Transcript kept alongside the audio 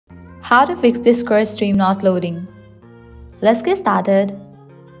How to fix Discord stream not loading. Let's get started.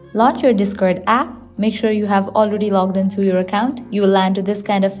 Launch your Discord app. Make sure you have already logged into your account. You will land to this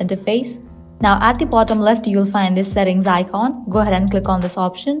kind of interface. Now at the bottom left, you'll find this settings icon. Go ahead and click on this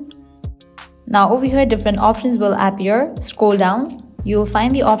option. Now over here, different options will appear. Scroll down. You'll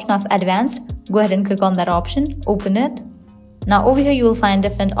find the option of advanced. Go ahead and click on that option. Open it. Now over here, you will find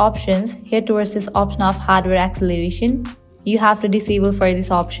different options. Here towards this option of hardware acceleration. You have to disable for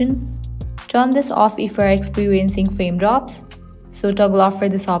this option. Turn this off if you are experiencing frame drops. So toggle off for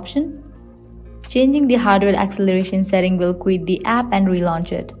this option. Changing the hardware acceleration setting will quit the app and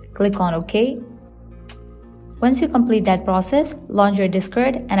relaunch it. Click on OK. Once you complete that process, launch your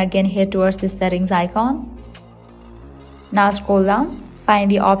Discord and again head towards the settings icon. Now scroll down,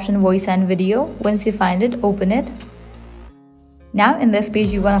 find the option voice and video. Once you find it, open it. Now in this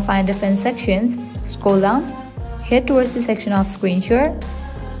page, you're gonna find different sections. Scroll down, head towards the section of screen share.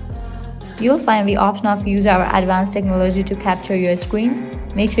 You'll find the option of use our advanced technology to capture your screens.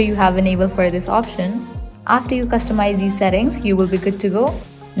 Make sure you have enabled for this option. After you customize these settings, you will be good to go.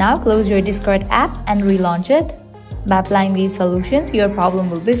 Now close your Discord app and relaunch it. By applying these solutions, your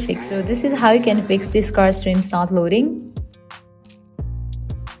problem will be fixed. So this is how you can fix Discord streams not loading.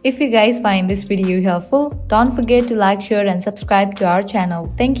 If you guys find this video helpful, don't forget to like, share and subscribe to our channel.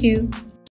 Thank you.